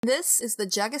This is the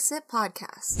Juggasit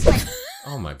podcast. Right.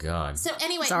 Oh my god. So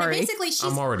anyway, basically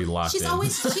I'm already locked she's in.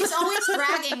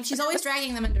 She's always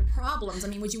dragging them into problems. I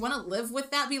mean, would you want to live with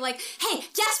that? Be like, hey,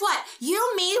 guess what?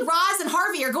 You, me, Roz, and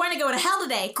Harvey are going to go to hell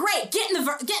today. Great, get in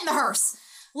the hearse.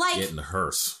 Like, get in the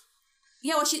hearse.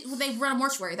 Yeah, well, they run a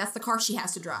mortuary. That's the car she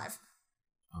has to drive.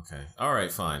 Okay. All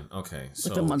right. Fine. Okay.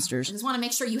 So with the monsters. I just want to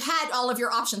make sure you had all of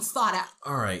your options thought out.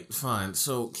 All right. Fine.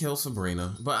 So kill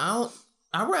Sabrina, but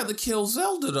I'd rather kill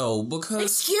Zelda though because.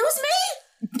 Excuse me.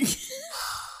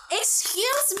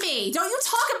 Excuse me. Don't you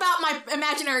talk about my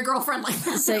imaginary girlfriend like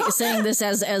that. Saying this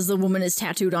as the woman is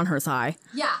tattooed on her thigh.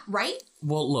 Yeah. Right.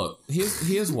 Well, look.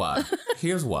 Here's why.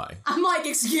 Here's why. I'm like,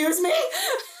 excuse me.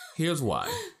 Here's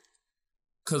why.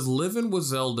 Because living with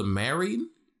Zelda married,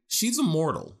 she's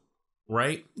immortal,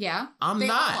 right? Yeah. They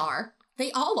not. All are.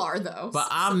 They all are, though. But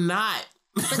I'm not.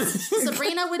 But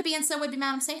Sabrina would be, and so would be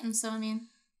Madam Satan. So, I mean.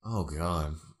 Oh,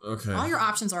 God. Okay. All your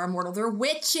options are immortal. They're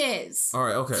witches. All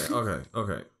right.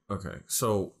 Okay.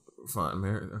 So, fine.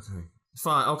 Mary. Okay.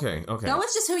 Fine. Okay. Go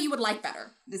with just who you would like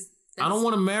better. I don't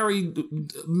want to marry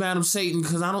Madam Satan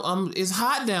because it's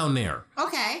hot down there.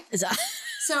 Okay.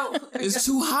 So it's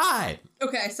too hot.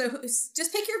 Okay, so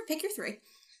just pick your three.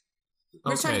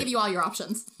 We're just trying to give you all your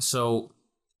options. So,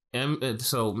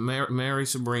 marry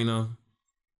Sabrina,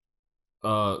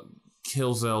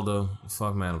 kill Zelda,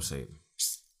 fuck Madam Satan.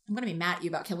 I'm gonna be mad at you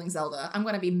about killing Zelda. I'm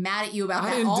gonna be mad at you about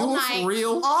that all night. For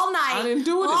real. All night. I didn't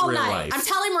do it in real life. I'm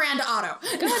telling Miranda Otto.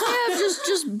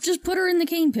 God, just put her in the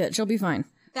cane pit. She'll be fine.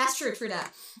 That's true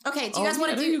that. Okay, do you guys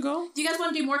want to do you guys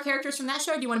want to do more characters from that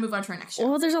show, or do you want to move on to our next show?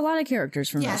 Well, there's a lot of characters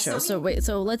from that show. So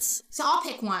let's. So I'll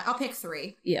pick one. I'll pick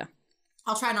three. Yeah.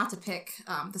 I'll try not to pick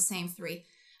the same three.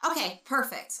 Okay,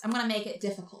 perfect. I'm gonna make it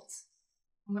difficult.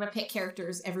 I'm gonna pick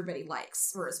characters everybody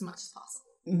likes, or as much as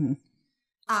possible.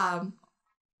 Mm-hmm.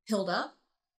 Hilda.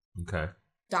 Okay.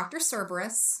 Dr.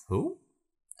 Cerberus. Who?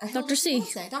 Dr. C.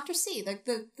 Dr. C,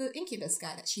 the incubus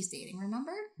guy that she's dating,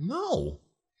 remember? No.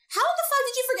 How the fuck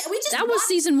did you forget? That was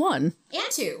season 1. And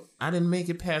 2. I didn't make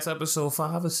it past episode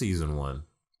 5 of season 1.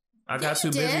 I got too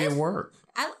busy at work.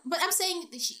 But I'm saying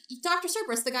Dr.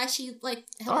 Cerberus, the guy she held.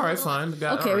 All right, fine.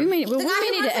 Okay, we may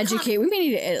need to educate. We may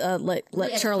need to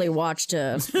let Charlie watch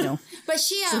to but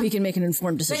she so he can make an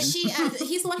informed decision. But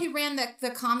he's the one who ran the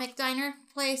comic diner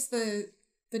place, the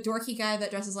dorky guy that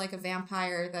dresses like a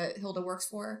vampire that Hilda works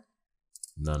for.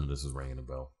 None of this is ringing a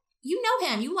bell. You know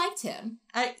him. You liked him.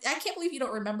 I can't believe you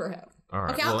don't remember him. All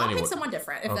right. Okay, I'll pick someone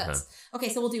different. Okay,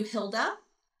 so we'll do Hilda.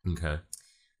 Okay.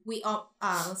 We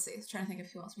let's see. I was trying to think of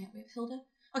who else we have. We have Hilda.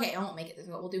 Okay, I won't make it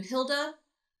difficult. We'll do Hilda,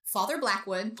 Father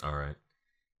Blackwood. All right.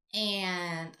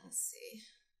 And let's see,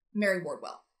 Mary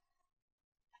Wardwell.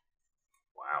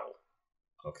 Wow.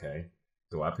 Okay.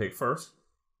 Do I pick first?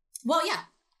 Well, yeah.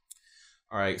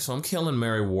 All right. So I'm killing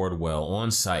Mary Wardwell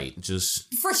on sight.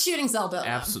 Just for shooting Zelda.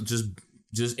 Absolutely.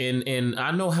 Just and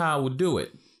I know how I would do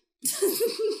it.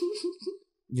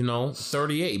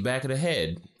 38 back of the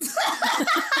head.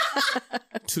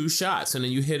 2 shots, and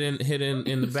then you hit in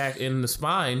the back, in the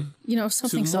spine.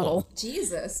 Something subtle.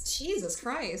 Jesus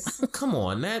Christ! Come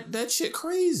on, that shit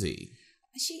crazy.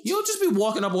 You don't just be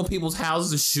walking up on people's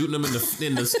houses and shooting them in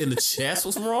the chest.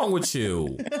 What's wrong with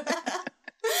you?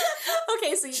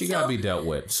 Okay, so she gotta be dealt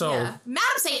with. So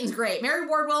Madam Satan's great. Mary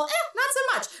Wardwell, not so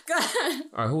much. Go ahead.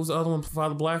 All right, who's the other one?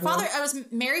 Father Blackwood. I was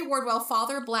Mary Wardwell,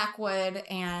 Father Blackwood,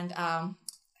 and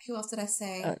who else did I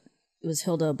say? It was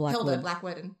Hilda Blackwood. Hilda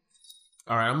Blackwood. And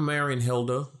all right, I'm marrying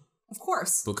Hilda. Of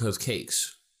course. Because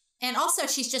cakes. And also,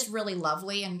 she's just really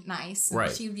lovely and nice. And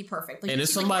right. She would be perfect. And if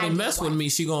somebody mess with me,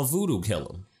 she gonna voodoo kill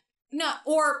him. No,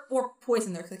 or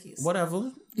poison their cookies.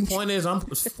 Whatever. Point is, I'm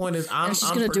she's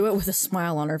gonna do it with a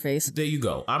smile on her face. There you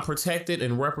go. I'm protected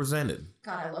and represented.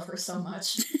 God, I love her so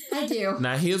much. I do.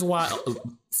 Now here's why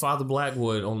Father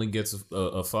Blackwood only gets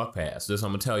a fuck pass. I'm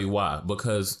gonna tell you why.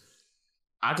 Because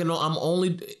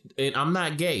I'm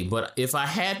not gay, but if I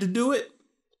had to do it,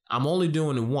 I'm only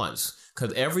doing it once.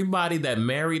 Because everybody that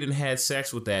married and had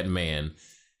sex with that man,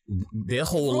 their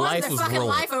whole life was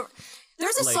ruined.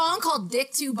 There's a song called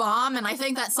Dick to Bomb, and I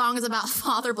think that song is about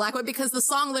Father Blackwood because the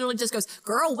song literally just goes,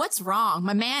 girl, what's wrong?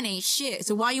 My man ain't shit,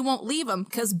 so why you won't leave him?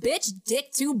 Because bitch,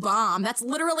 Dick to Bomb. That's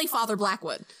literally Father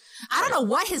Blackwood. I don't know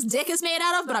what his dick is made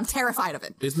out of, but I'm terrified of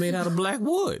it. It's made out of black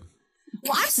wood.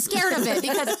 Well, I'm scared of it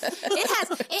because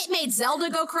it made Zelda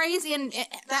go crazy, and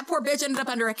that poor bitch ended up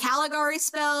under a Caligari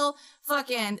spell.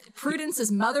 Fucking Prudence's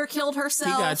mother killed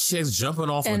herself. He got chicks jumping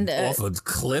off of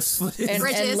cliffs. And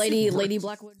Lady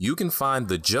Blackwood. You can find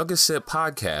the Juggasit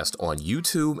podcast on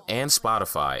YouTube and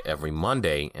Spotify every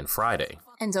Monday and Friday.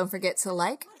 And don't forget to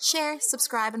like, share,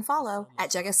 subscribe, and follow at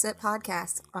Juggasit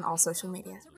Podcast on all social media.